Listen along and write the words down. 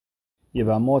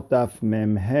Yevamot Daf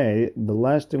Mem Hey. The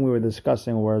last thing we were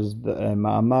discussing was the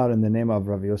Ma'amar in the name of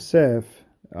Rav Yosef,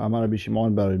 Amar Rabbi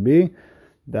Shimon bar Rabbi,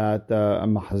 that a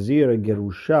Mahzir, a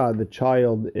Gerusha, the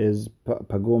child is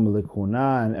Pagum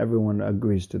Likuna, and everyone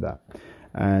agrees to that.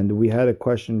 And we had a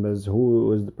question as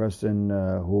who is the person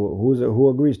who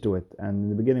agrees to it. And in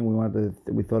the beginning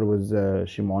we thought it was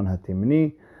Shimon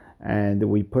Hatimni, and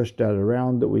we pushed that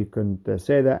around. We couldn't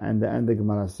say that, and the end the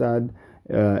Gemara said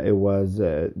it was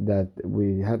that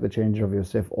we had to change Rav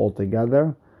Yosef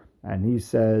altogether, and he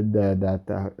said that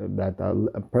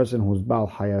a person who's Baal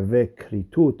Hayaveh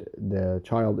Kritut, the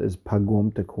child is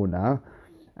Pagum Tekuna,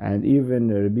 and even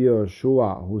Rabbi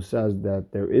Yoshua, who says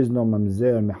that there is no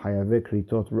Mamzer Mehayaveh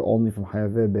Kritut, only from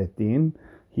Hayaveh Betin,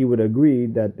 he would agree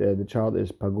that the child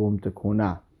is Pagum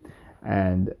Tekuna.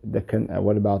 And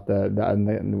what about the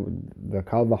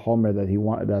Kal Vachomer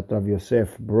that Rav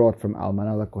Yosef brought from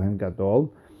Almana Kohen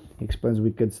Gadol? He explains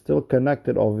we could still connect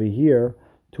it over here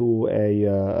to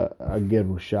a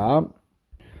Gerusha,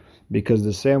 because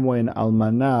the same way in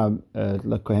Almana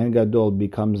Kohen Gadol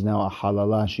becomes now a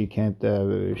Halala, she can't,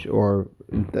 or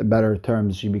in better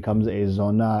terms, she becomes a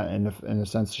Zona in a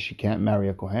sense she can't marry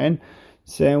a Kohen.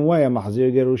 Same way, a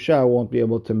Mahzir Gerusha won't be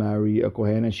able to marry a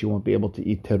Kohen, and she won't be able to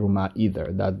eat teruma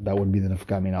either. That would be the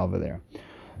nafkamina over there.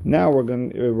 Now we're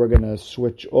gonna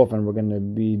switch off, and we're gonna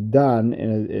be done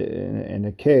in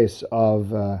a case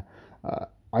of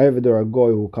Ayaved or a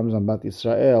goy who comes on Bat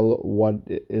Israel. What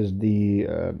is the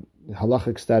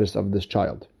halachic status of this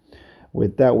child?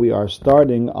 With that, we are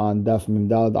starting on Daf Mem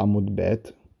Daled Amud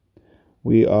Bet.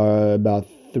 We are about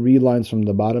 3 lines from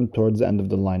the bottom towards the end of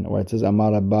the line, where it says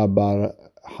Amar Abba bar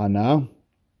Hana,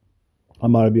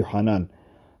 Amar Rabbi Hanan,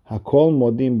 Hakol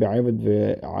modim be'aved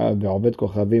ve'oved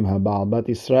kochavim haba'al bat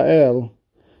Israel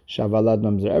shavalad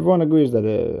mamzer. Everyone agrees that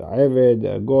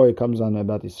a goy comes on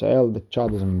Bat Israel, the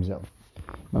child is a mamzer.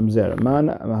 Mamzer. Man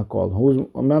hakol.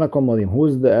 Man hakol modim.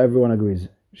 Who's the everyone agrees?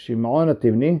 Shimon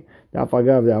Hatimni. Daf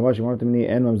agav de'amar Shimon Hatimni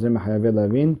en mamzer mehayaveh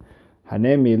lavin.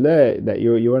 That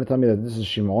you want to tell me that this is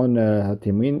Shimon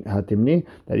Hatimni,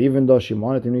 that even though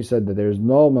Shimon Hatimni said that there is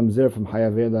no mamzer from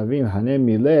Hayaveh Lavin, Hanem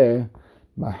Mileh,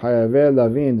 Hayaveh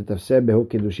Lavin, the Tafseh Behu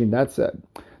Kiddushin, that's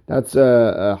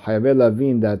Hayaveh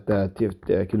Lavin that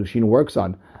Kiddushin works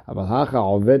on. There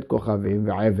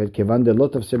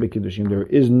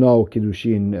is no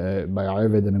Kiddushin by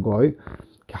Ayaved and Goy.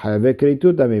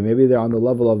 Maybe they're on the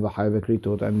level of Hayaveh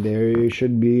Kritut, and there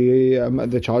should be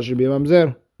the child should be a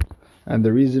mamzer. And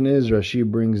the reason is Rashi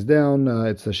brings down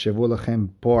it's a shevu lachem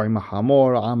po im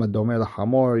hamor am domer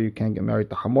lahamor. You can't get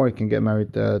married to hamor. You can get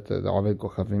married to the aved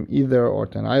kochavim either, or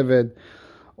to an aved.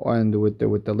 And with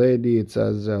the lady it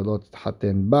says lo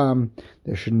thaten bam.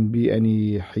 There shouldn't be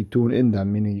any hitun in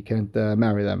them, meaning you can't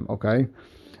marry them. Okay.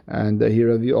 And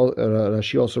here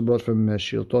Rashi also brought from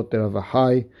Shiltot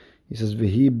Ravahai. He says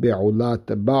v'hi be'ulat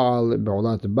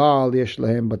baal yesh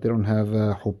lahem, but they don't have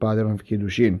chuppah, they don't have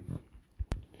kiddushin.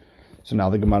 So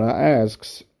now the Gemara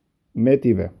asks,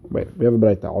 Metive. Wait, we have a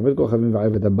braita. Oved kochavim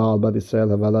v'ayved ha'baal bat Yisrael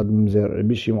havalad mamzer.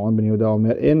 Rabbi Shimon ben Yehuda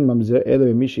omer en mamzer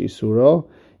ele b'mishi isuro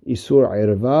isur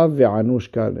irva ve'anush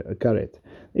karet.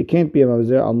 It can't be a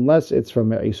mamzer unless it's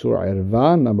from isur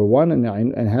irva, number one,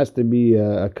 and it has to be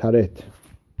a karet.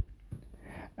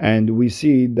 And we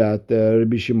see that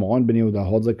Rabbi Shimon ben Yehuda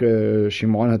holds like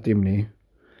Shimon Hatimni,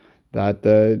 that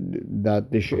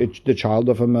the child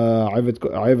of him Ayved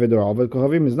or Aved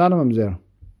Kochavim is not a mamzer.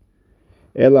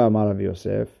 Ela Amar Rav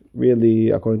Yosef. Really,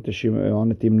 according to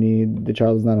Shimon Hatimni, the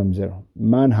child is not a mamzer.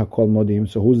 Man hakol modim.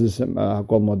 So who's this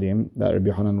hakol modim that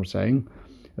Rabbi Hanan was saying?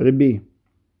 Rabbi,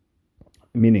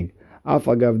 meaning af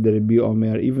agav the Rabbi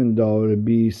Omer. Even though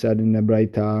Rabbi said in the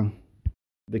Braita,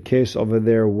 the case over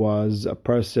there was a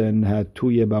person had 2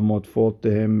 yebamot fall to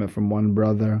him from one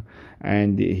brother,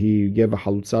 and he gave a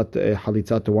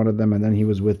halitzah to one of them, and then he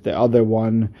was with the other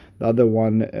one. The other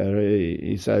one,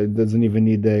 he said, doesn't even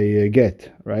need a get,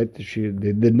 right? They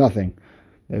did nothing.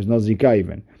 There's no zikah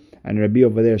even. And Rabbi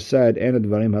over there said, "En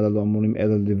advarim halalu amurim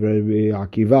ela divrei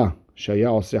Akiva, shaya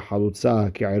oseh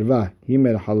halitzah ke'irva." He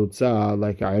made a halitzah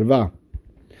like a irva.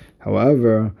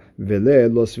 However, Vele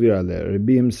lo svira le.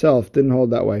 Rabbi himself didn't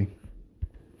hold that way.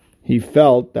 He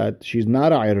felt that she's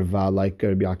not a irva like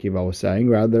Rabbi Akiva was saying.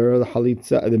 Rather, the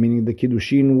halitza, meaning the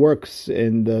kiddushin works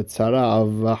in the tzara of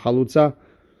halutza.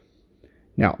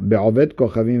 Now, be'oved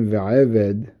kochavim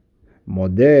ve'aved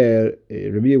moder,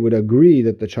 Rabbi would agree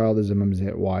that the child is a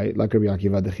mamzer. Why? Like Rabbi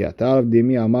Akiva dechiatav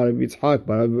dimi amar Rabbi Yitzchak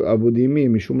bar Abu Dimi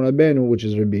mishum Rabbeinu, which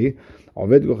is Rabbi.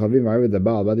 Oved kochavim ve'aved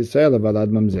ha'baal bat Yisrael havalad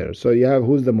mamzer. So you have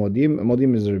who's the modim?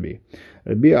 Modim is Rabbi.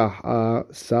 Rabbi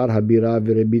Sar Habira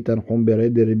ve'Rabbi Tanchum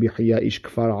bered Rabbi Chiya ish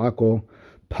Kfar Ako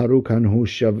parukanhu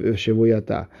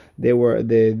shavuyata.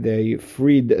 They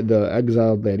freed the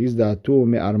exiled ladies, the atu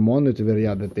me Armon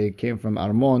Tveria, that they came from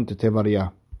Armon to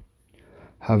Tevaria.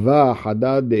 Hava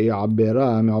Hadad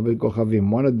Abera Me'avid Kochavim.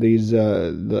 One of these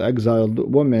the exiled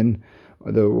women,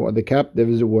 the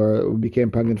captives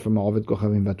became pregnant from Me'avid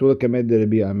Kochavim. Vatul Kamed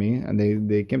Rabbi Ami, and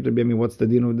they came to Rabbi Ami. What's the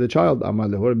deen of the child? Amar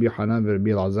lehu Rabbi Hanan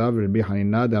Rabbi Elazar Rabbi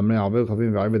Hanina Amrei Me'avid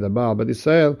Kochavim ve'Avid Haba Bat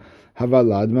Yisrael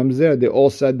Havalad Mamzer. They all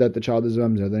said that the child is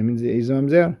Mamzer. That means he's a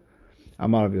Mamzer.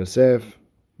 Amar Rav Yosef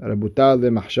Rabutal de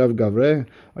Mahshav Gavre,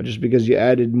 or just because you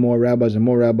added more rabbis and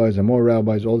more rabbis and more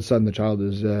rabbis, all of a sudden the child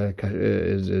is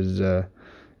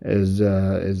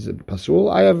pasul.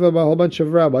 I have a whole bunch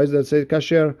of rabbis that say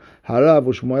kasher. Harav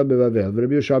u'Shmuel beBavel,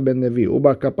 Rabbi Yosha ben Levi,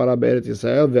 u'Bar Kapara be'Eretz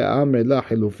Yisrael, ve'Amre la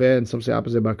Chilufe, and some say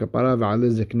opposite Bar Kapara,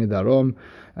 ve'Ale Ziknei Darom.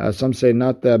 Some say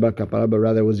not Bar Kapara, but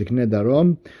rather it was Ziknei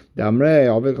Darom. The Amre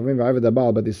Oved Chavim ve'Aved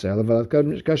Abal Bat Yisrael,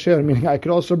 ve'Alat kasher. Meaning I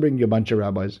could also bring you a bunch of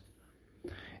rabbis.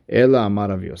 Ela Amar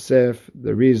Rav Yosef.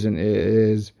 The reason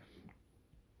is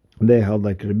they held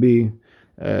like Rabbi.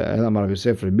 Ela Amar Rav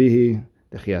Yosef Rabbihi.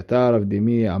 Techiyata Rav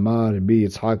Dimi Amar Rabbi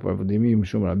Yitzchak Rav Dimi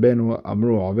Mishum Rabbeinu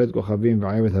Amru Oved Kochavim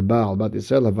ve'Avet Haba Bat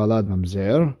Yisrael Havalad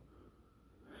Mamzer.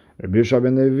 Rabbi Yosha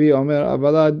ben Levi Omer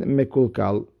Havalad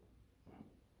Mekulkal.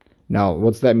 Now,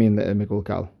 what's that mean?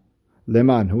 Mekulkal.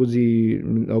 Leman, who's he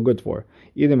no good for?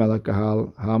 Idem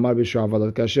Alakahal Hamar Bishra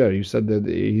Havalad Kasher. You said that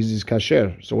he's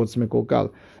kasher. So what's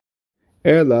Mekulkal?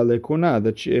 Ela lekuna,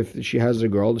 that if she has a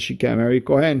girl, she can't marry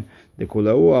Kohen. The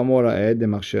kulau amoraed de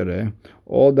machshere.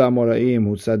 All the amoraim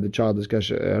who said the child is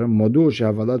kasher modu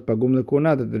shehavalat pagum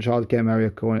lekuna, that the child can't marry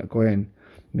a Kohen.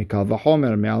 Mikal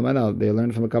vachomer me'almana. They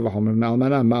learn from Mikal vachomer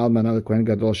me'almana the Kohen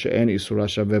gadol she'en isura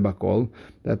shaveh bakol,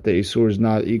 that the isur is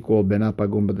not equal bena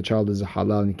pagum, but the child is a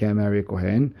halal and he can't marry a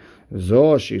Kohen.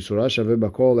 Zo she'isura shaveh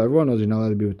bakol. Everyone knows you're not allowed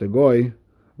to be with the goy,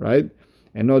 right?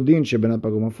 And no din shebena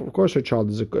pagum. Of course, her child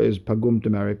is pagum to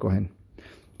marry Kohen.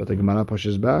 But the Gemara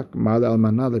pushes back. Ma'al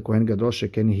almana the Kohen gadol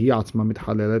sheken hi atzma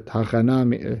mitchalelet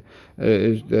hachana.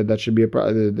 That should be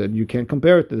that you can't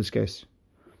compare it to this case.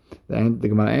 Then the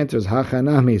Gemara answers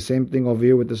hachanami. Same thing over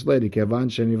here with this lady. Kevan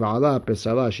shenivala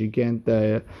pesala.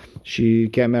 She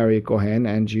can't marry a Kohen,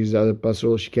 and she's a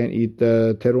pasul. She can't eat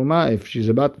teruma if she's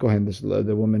about Kohen. This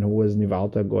the woman who was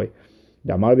nivalta goy.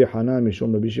 דאמר רבי חנן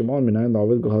משום רבי שמעון מנין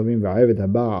לעובד כוכבים ועבד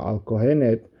הבא על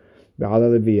כהנת ועל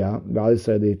הלוויה ועל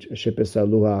ישראלית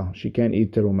שפסלוה, she can't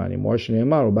eat תרומה anymore,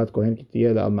 שנאמר ובת כהן כי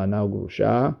תהיה לאלמנה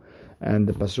וגרושה, and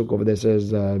the pasuk over there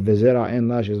says וזרע אין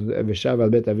לה ושב על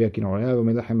בית אביה כנעוריה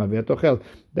ומלחם אביה תאכל,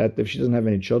 that if she doesn't have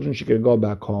any children she could go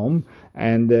back home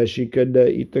and she could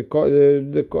eat the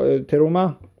תרומה.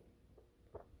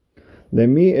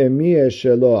 למי יש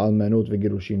לו אלמנות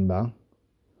וגירושין בה?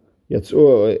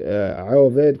 יצאו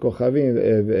עובד כוכבים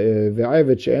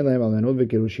ועבד שאין להם אלמנות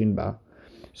וגירושין בה.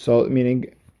 So meaning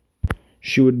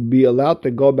she would be allowed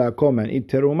to go back home and eat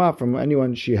teruma from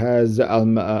anyone she has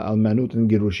almanut and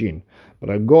girushin.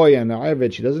 But a goy and a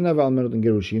aved, she doesn't have almanut and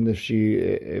girushin.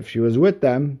 If she was with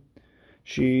them,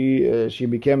 she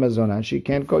became a zona. She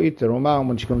can't go eat teruma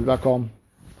when she comes back home.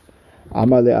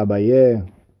 Amar le Abaye,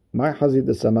 ma hazit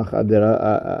samach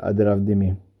aderav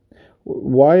dimi.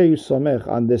 Why are you somech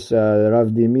on this Rav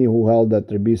Dimi who held that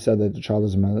Rabbi said that the child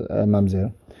is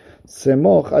mamzer?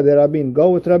 Semoch aderabin, go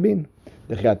with Rabin.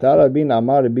 Dechiyata Rabin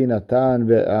Amar Rabbi Natan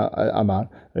Amar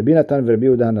Rabbi Natan Rabbi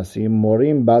Yehuda Nasi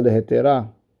Morim Bal Hetera.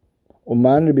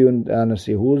 Uman Rabbi Yehuda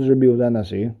Nasi. Who's Rabbi Yehuda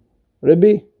Nasi?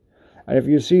 Rabbi. And if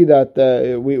you see that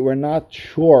we're not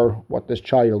sure what this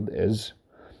child is,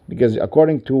 because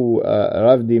according to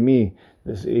Rav Dimi,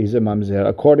 he's a mamzer.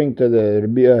 According to the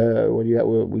Rabbi,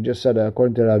 we just said,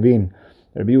 according to Rabin,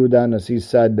 Rabbi Yehuda Nasi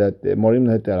said that Morim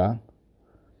Hetera.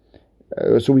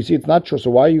 So we see it's not true. So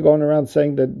why are you going around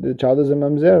saying that the child is a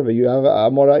mamzer? But you have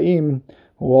Amoraim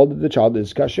who hold that the child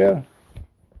is kasher.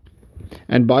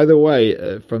 And by the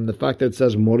way, from the fact that it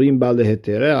says Morim Bal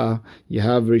Hetera, you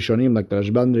have Rishonim like the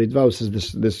Rashban Ritva who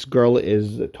says this girl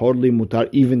is totally mutar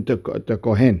even to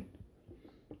Kohen.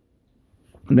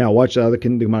 Now watch how the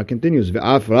Gemara continues.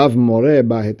 Ve'af Rav Moreh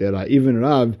Ba Hetera. Even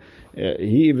Rav,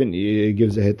 he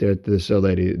gives a heter to this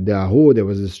lady. Da'ahu, there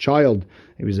was this child.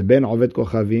 He was a ben Oved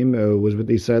Kochavim, was with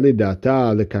Israeli.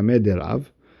 Da'ata lekameh de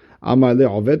Rav. Amar le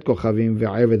Oved Kochavim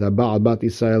ve'aved haba bat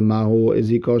Israel mahu is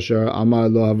he kosher? Amar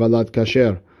lo havalat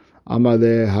kasher. Amar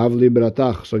le havli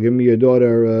bratach. So give me your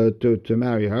daughter to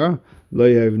marry her. Lo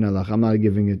yevna lach. I'm not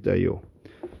giving it to you.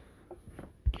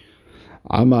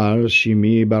 Amar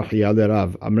Shimi bar Chiya le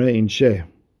Rav. Amre inche.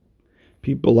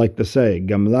 People like to say,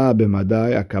 Gamla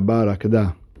b'madai akabar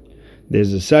akda.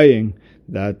 There's a saying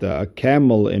that a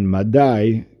camel in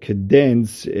Madai could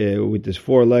dance with his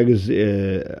four legs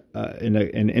in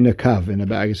a kav, in a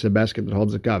basket that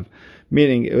holds a kav.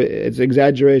 Meaning, it's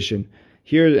exaggeration.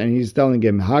 Here, and he's telling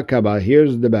him, Hakaba,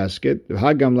 here's the basket,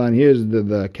 Hagamlan, here's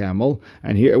the camel,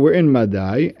 and here we're in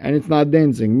Madai, and it's not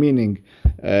dancing. Meaning,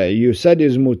 you said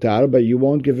is mutar, but you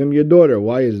won't give him your daughter.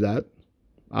 Why is that?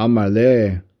 Amar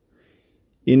le.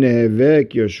 Even if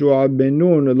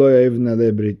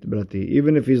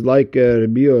he's like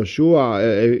Rabbi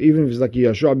Yoshua, even if he's like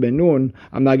Yeshua ben Nun,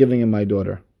 I'm not giving him my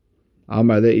daughter. If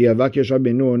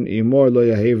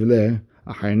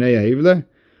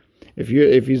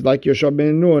he's like Yeshua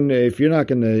ben Nun, if you're not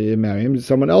going to marry him,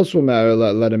 someone else will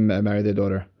let him marry their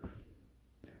daughter.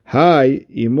 If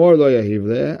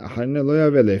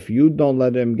you don't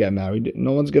let him get married,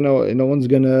 no one's gonna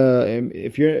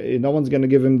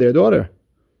give him their daughter.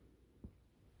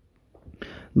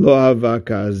 Lo hava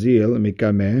ka'azil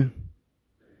mikame.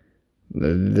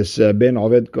 This Ben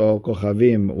Oved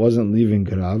Kochavim wasn't leaving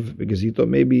Rav because he thought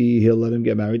maybe he'll let him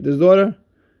get married to his daughter.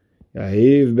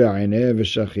 Yahiv be'aineh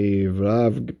v'shachiv.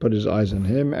 Rav put his eyes on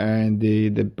him, and the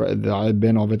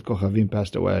Ben Oved Kochavim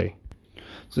passed away.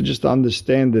 So just to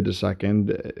understand it a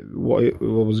second, what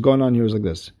was going on here was like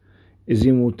this. Is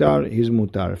he mutar? He's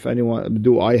mutar. If anyone,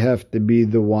 do I have to be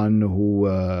the one who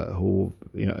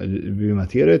be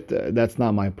matirit? That's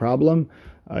not my problem.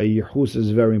 Yichus is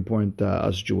very important to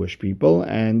us Jewish people,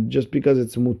 and just because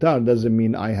it's mutar doesn't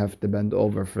mean I have to bend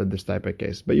over for this type of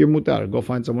case. But you're mutar. Go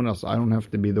find someone else. I don't have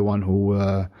to be the one who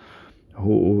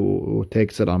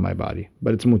takes it on my body.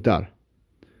 But it's mutar.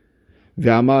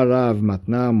 Ve'amar Rav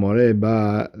Matna more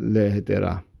ba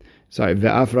lehetera. Sorry,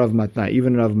 ve'af Rav Matna.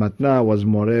 Even Rav Matna was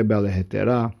more ba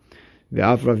lehetera.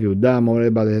 Ve'af Rav Yehuda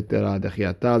more ba lehetera.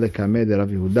 Dechiata lekame de Rav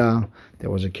Yehuda. There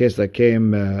was a case that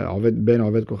came, Ben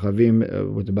Oved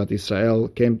Kochavim with Bat Israel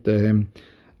came to him.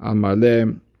 Amar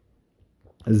le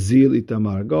Zil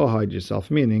Itamar. Go hide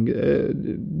yourself. Meaning,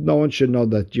 no one should know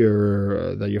that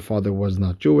your father was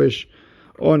not Jewish.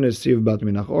 Or Nesiv Bat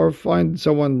Minach, or find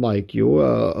someone like you,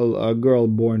 a girl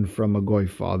born from a goy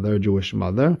father, a Jewish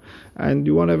mother, and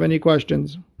you won't have any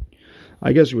questions.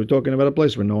 I guess we were talking about a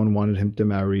place where no one wanted him to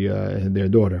marry their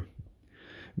daughter.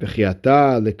 When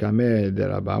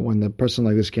the person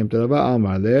like this came to Rabba,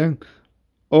 Amar le,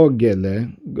 or gele,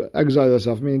 exile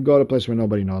yourself, meaning go to a place where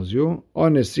nobody knows you, or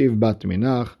Nesiv Bat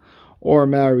Minach, or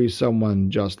marry someone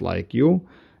just like you,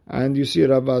 and you see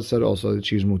Rabba said also that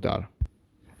she's mutar.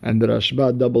 And the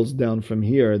Rashba doubles down from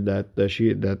here that the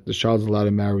child's allowed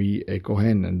to marry a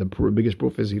Kohen, and the biggest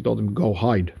proof is he told him, go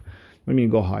hide. What do you mean,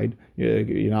 go hide?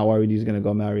 You're not worried he's going to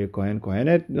go marry a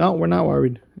Kohenet? No, we're not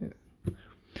worried.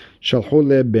 Shalchu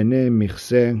le bene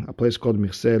michse, a place called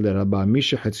michse le Rabba,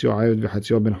 misha chetzio ayod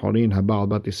v'chetzio ben horin haba al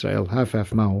bat Israel, half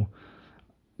mahu.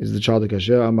 Is the child a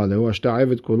kasher? Amar lehu, ashta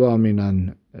ayod kulo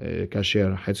aminan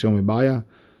kasher, chetzio mibaya.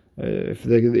 If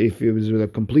it was with a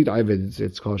complete Ivid,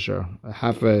 it's kosher.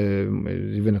 Half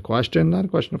even a question? Not a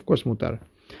question, of course, mutar.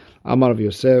 Amar of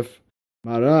Yosef,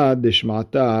 Mara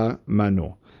dishmata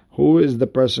manu. Who is the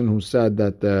person who said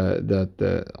that the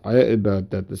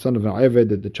son of an Ivid,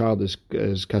 that the child is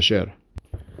kasher?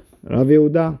 Rav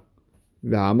Yehuda.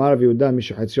 Ve'amar Rav Yehuda,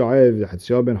 mishu chatzio Ivid,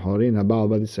 chatzio ben horin, haba al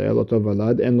bat Yisrael, oto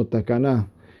valad, en lo takana.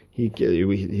 Rav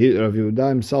Yehuda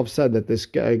himself said that this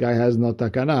guy has no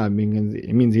takana.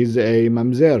 It means he's a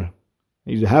mamzer.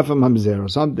 He's half a mamzer or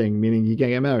something, meaning he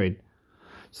can't get married.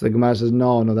 So the Gemara says,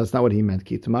 no, that's not what he meant.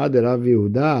 Kitma de Rav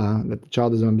Yehuda, that the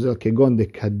child is a mamzer, kegon de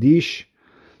Kaddish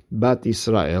bat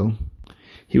Israel.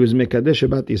 He was Mekadesh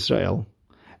bat Israel,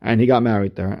 and he got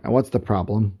married there. And what's the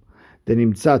problem?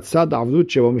 The side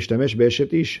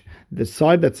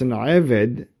that's an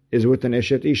Eved is with an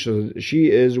Eshet Ish. So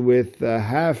she is with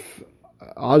half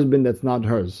husband that's not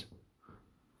hers.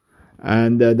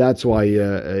 And that's why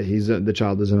the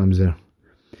child is a mamzer.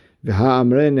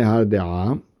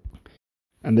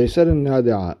 And they said in Nehar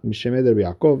De'ah, Mishemed Rabbi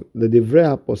Yaakov, the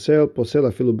divrei posel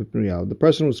afilu b'pnuyah. The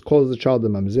person who calls the child a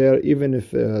mamzer, even if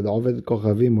the Oved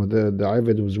Kochavim or the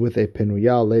Oved was with a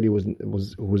penuyah, lady who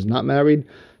was not married,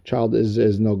 child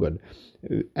is no good.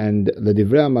 And the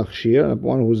divrei machshir,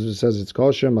 one who says it's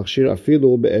kosher, machshir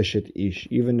afilu be'eshet ish.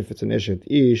 Even if it's an eshet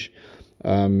ish,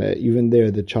 even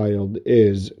there the child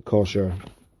is kosher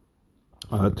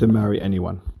to marry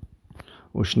anyone.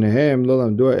 Ushnehem lo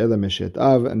lamdu ela meshet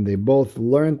av, and they both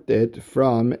learned it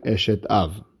from eshet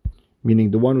av,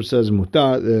 meaning the one who says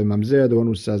mutar, the mamzer, the one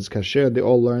who says kasher, they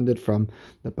all learned it from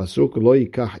the pasuk lo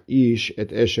yikach ish et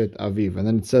eshet aviv, and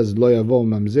then it says lo yavo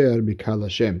mamzer bikal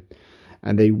Hashem,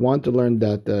 and they want to learn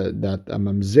that a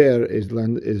mamzer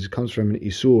comes from an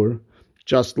isur,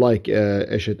 just like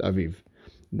eshet aviv.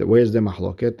 Where's the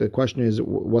mahloket? The question is,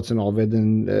 what's an Oved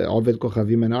and Oved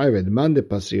Kochavim and Oved? Man de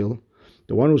Pasil,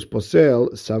 the one who's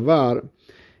Posel, Savar,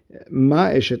 Ma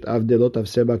Eshet Av de Lot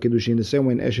Tafseh Ba Kiddushin. The same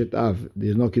way in Eshet Av,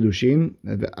 there's no Kiddushin,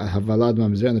 Havalad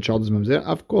Mamzer, and the child is Mamzer.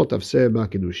 Av Kol Tafseh Ba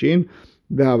Kiddushin,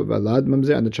 Havalad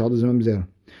Mamzer, and the child is Mamzer.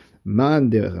 Man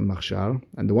de Machshar,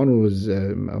 and the one who is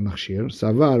Machshir,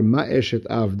 Savar Ma Eshet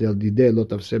Av del Dideh Lot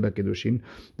Tafseh Ba Kiddushin,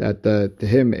 that to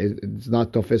him it's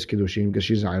not Tofes Kiddushin because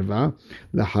she's Arva.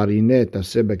 La Harine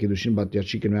Tafseh Ba Kiddushin, but yet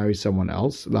she can marry someone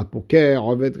else. La Pukeh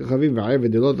Oved Kochavim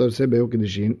V'Oved Lot Tafseh Ba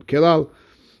Kiddushin Kelal.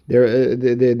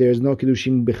 There's no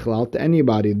Kiddushin Bichlal to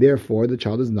anybody, therefore the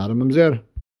child is not a Mamzer.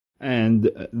 And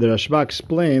the Rashba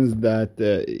explains that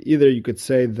either you could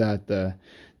say that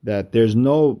that there's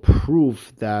no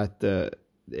proof that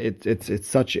it's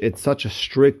such a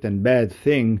strict and bad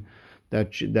thing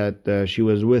that she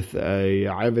was with a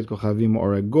Ayvet Kochavim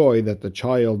or a Goy, that the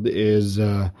child is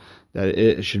that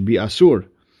it should be asur.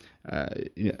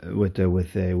 With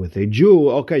a Jew,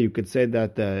 okay, you could say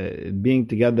that being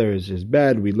together is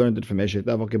bad. We learned it from Eshet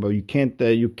Av, okay, but you can't.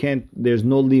 There's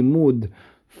no limud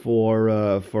for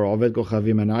Oved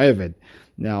Kochavim and Ayvet.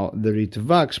 Now, the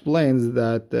Ritva explains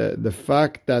that the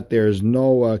fact that there's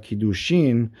no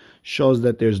Kiddushin shows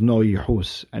that there's no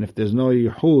Yihus. And if there's no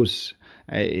Yihus,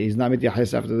 he's not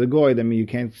mityahes after the Goy, then you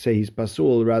can't say he's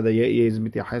Pasul, rather he's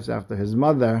mityahes after his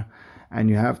mother, and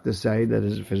you have to say that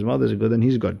if his mother is good, then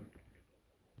he's good.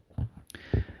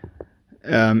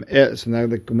 So now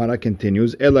the Gemara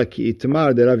continues. Ela ki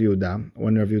itmar de Rav Yehuda.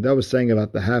 When Rav Yehuda was saying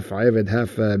about the half Ayved,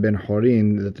 half Ben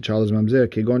Horin, that the child is Mamzer,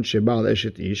 kigon shebal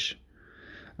eshet ish.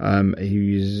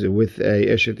 He's with a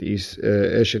eshet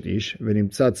ish.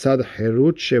 V'nimtzad tzad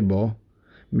herut shebo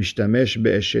mishtamesh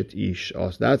be'eshet ish. Oh,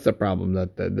 so that's the problem.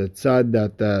 That the tzad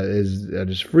that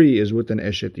is free is with an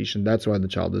eshet ish, and that's why the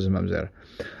child is a mamzer.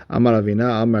 Amar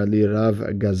Ravina, Amar li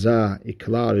Rav Gaza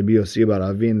ikla Rabbi Yossi bar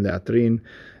Ravin le'atrin.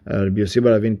 Rabbi Yossi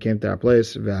bar Ravin came to our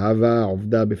place. V'hava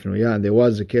ovda b'fnuya, and there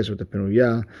was a case with the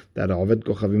penuya that Oved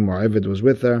Kochavim or Eved was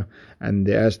with her, and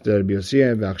they asked Rabbi Yossi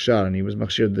v'achshar, and he was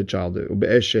machshir the child.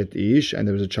 Ube'eshet ish, and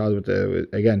there was a child with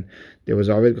again. There was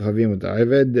Oved Kochavim with the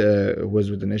Eved who was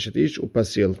with an eshet ish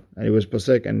upasil, and he was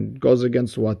posek, and goes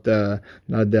against what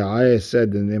Nadai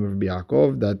said in the name of Rabbi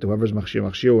Yaakov, that whoever's machshir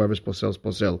machshir, whoever's posel is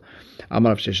posel.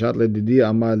 Amar Sheshat ledidi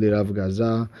Amar li Rav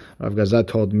Gaza. Rav Gaza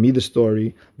told me the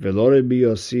story. Velo Rabbi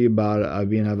Yossi bar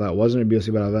Avin Hava. It wasn't Rabbi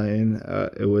Yossi bar Avin.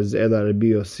 It was Ela Rabbi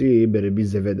Yossi bar Rabbi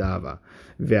Zeved Hava.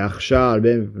 Ve'achshar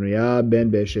ben Pnuya ben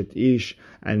Be'eshet Ish,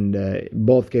 and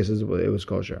both cases it was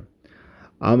kosher.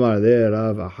 Amar le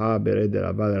Rav Aha bered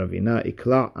Rava Ravina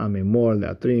ikla amemor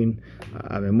le'atrin.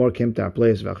 Amemor came to our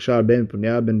place. Ve'achshar ben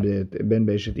Pnuya ben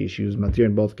Be'eshet Ish. He was matir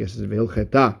in both cases.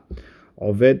 Ve'ilcheta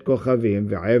Oved Kochavim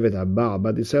ve'Eved haba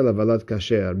bat Yisrael avalad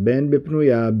kasher ben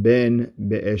bepnuya ben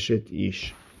be'eshet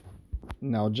ish.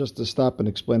 Now, just to stop and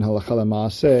explain halacha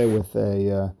l'maaseh with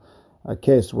a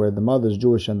case where the mother is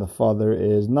Jewish and the father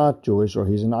is not Jewish, or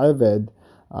he's an Eved,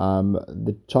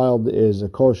 the child is a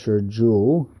kosher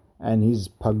Jew and he's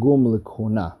pagum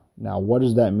l'kuna. Now, what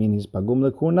does that mean? He's pagum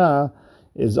l'kuna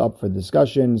is up for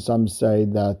discussion. Some say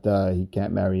that he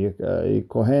can't marry a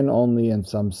kohen only, and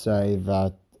some say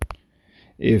that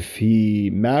if he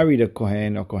married a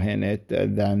kohen or kohenet,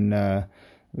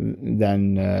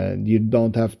 then you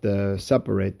don't have to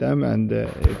separate them, and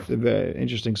it's a very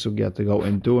interesting sugya to go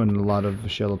into, and a lot of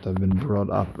shalot have been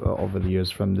brought up over the years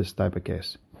from this type of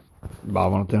case.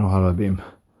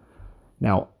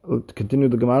 Now, to continue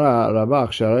the Gemara, Rabba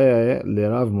Achshareh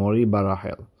leRav Mori bar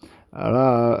Rachel.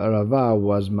 Rava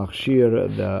was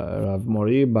machshir the Rav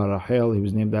Mori bar Rachel. He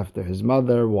was named after his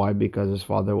mother. Why? Because his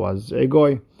father was a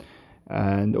goy.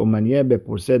 And Umanye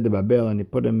bePursed de Babel, and he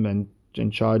put him in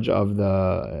charge of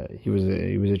he was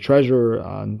a treasurer,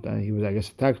 and he was, I guess,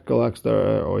 a tax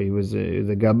collector, or he was a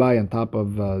gabbai on top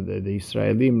of the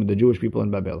Israelim, the Jewish people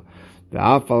in Babel.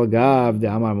 Ve'afal gav de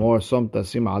Amar Mor som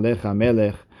tasim alecha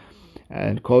melech,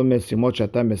 and kol mesimot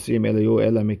shata mesim elayu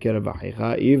ela mikerev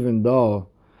achicha.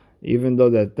 Even though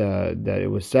that it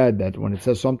was said that when it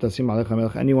says som tasim alecha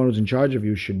melech, anyone who's in charge of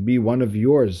you should be one of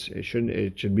yours. It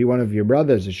should be one of your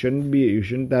brothers. You shouldn't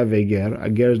have a ger. A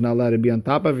ger is not allowed to be on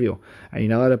top of you, and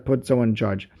you're not allowed to put someone in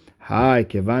charge. Hi,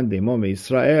 kevan deimo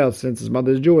Israel, since his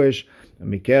mother is Jewish,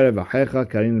 mikerev achicha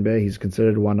karin be, he's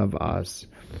considered one of us.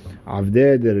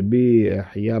 Avdei de Rabbi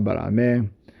Hiya bar Ameh.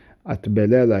 So the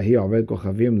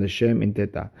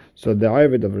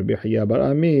Ayved of Rabbi Hiya bar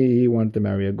Ami, he wanted to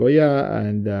marry a Goya,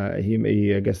 and I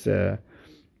guess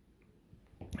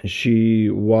she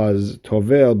was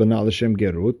Tovel, but not L'Shem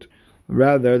Gerut.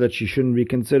 Rather, that she shouldn't be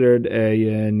considered a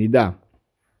Nida.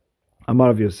 Amar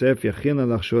Rav Yosef, Yachina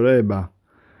lach shorei ba.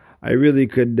 I really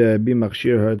could be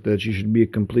machshir her that she should be a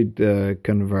complete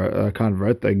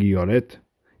convert, a gioret,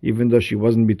 even though she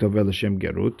wasn't bitovel l'shem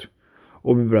gerut.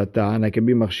 Ubibrata, and I can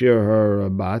be machshir her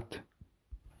bat.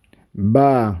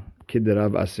 Ba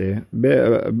kiderav aseh.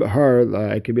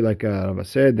 Her, I could be like Rav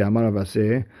Aseh, the Amar Rav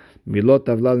Aseh, milot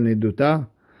tavlal niduta.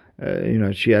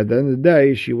 She at the end of the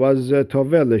day, she was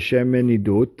tovel l'shem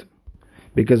nidut,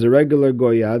 because a regular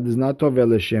goyad is not tovel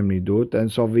l'shem nidut,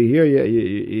 and so over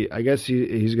here, I guess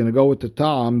he's going to go with the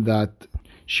Tom that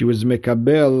she was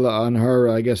mekabel on her,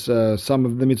 I guess, some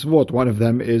of the mitzvot. One of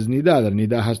them is nidah. That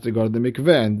nidah has to go to the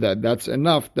mikveh, and that's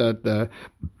enough to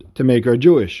make her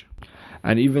Jewish.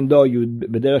 And even though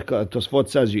Tosfot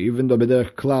says, even though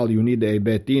b'derech klal you need a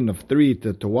betin of 3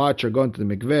 to watch or go into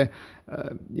the mikveh,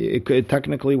 it could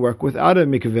technically work without a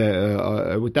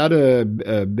mikveh, without a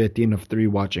betin of 3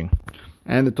 watching.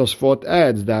 And the Tosfot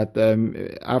adds that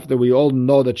after we all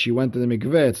know that she went to the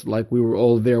mikveh, it's like we were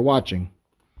all there watching.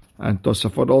 And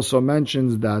Tosfot also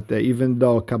mentions that even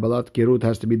though Kabbalat Gerut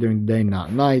has to be during the day,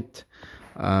 not night,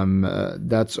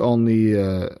 that's only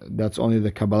the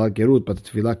Kabbalat Gerut, but the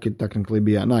Tefillah could technically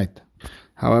be at night.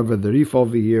 However, the Rif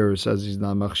over here says he's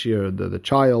not machshir the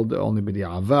child, only by the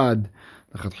avad.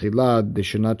 They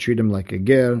should not treat him like a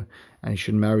ger, and he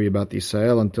should marry about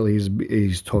Israel until he's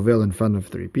tovel in front of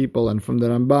 3 people. And from the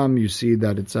Rambam, you see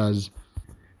that it says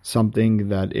something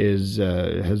that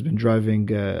has been driving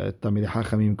Talmidei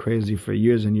Chachamim crazy for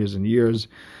years and years and years.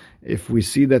 If we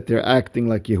see that they're acting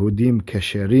like Yehudim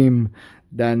Kesherim,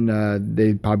 then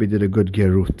they probably did a good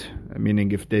gerut.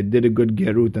 Meaning, if they did a good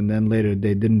gerut and then later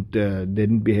they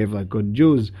didn't behave like good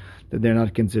Jews, then they're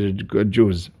not considered good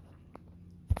Jews,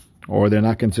 or they're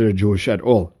not considered Jewish at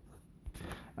all.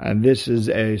 And this is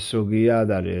a sugya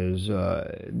that is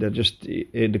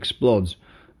it explodes.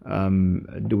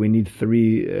 Do we need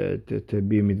 3 to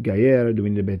be mitgayer? Do we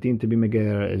need a betin to be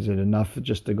mitgayer? Is it enough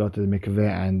just to go to the mikveh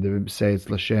and say it's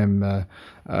l'shem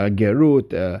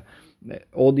gerut?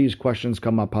 All these questions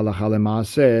come up halacha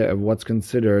lemaaseh of what's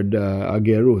considered a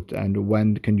gerut, and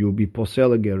when can you be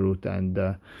posel a gerut, and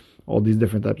all these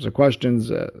different types of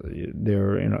questions.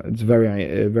 It's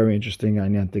very interesting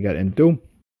anyan to get into.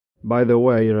 By the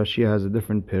way, Rashi has a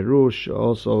different perush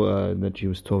also that she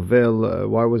was tovel.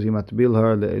 Why was he matbil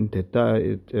her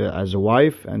as a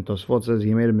wife? And Tosfot says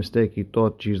he made a mistake. He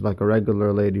thought she's like a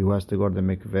regular lady who has to go to the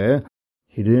mikveh.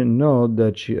 He didn't know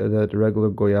that regular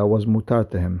goya was mutar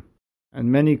to him.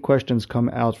 And many questions come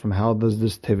out from how does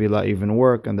this tevilah even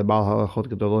work? And the Baal Halachot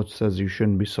Gedolot says you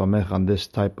shouldn't be somech on this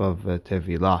type of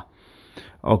tevilah.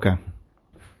 Okay.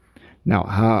 Now,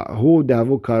 hu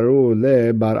davu karu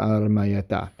le bar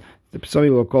armayata. Some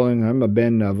people are calling him a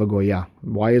ben vagoya.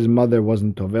 Why his mother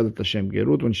wasn't tovelet l'shem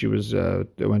gerut when she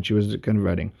was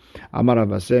converting? Amar Rav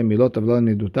Aseh milot tavla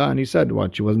niduta, and he said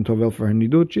what, she wasn't tovel for her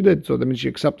nidut. She did, so that means she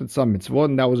accepted some mitzvot,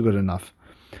 and that was good enough.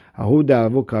 Ahu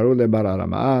davu karu le bar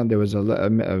arama. There was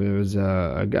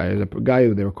a guy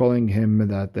they were calling him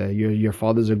that your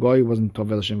father's a goy, wasn't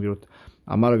tovel l'shem gerut.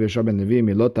 Amar Rav Yeshua ben Levi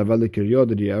milot tavel l'kiryot.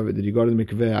 Did he go to the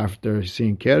mikveh after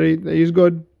seeing Keri? He's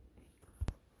good.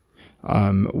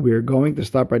 We're going to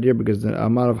stop right here because the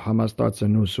Amar of Hamas starts a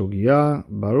new sugya.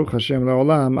 Baruch Hashem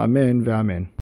la'olam. Amen ve'amen.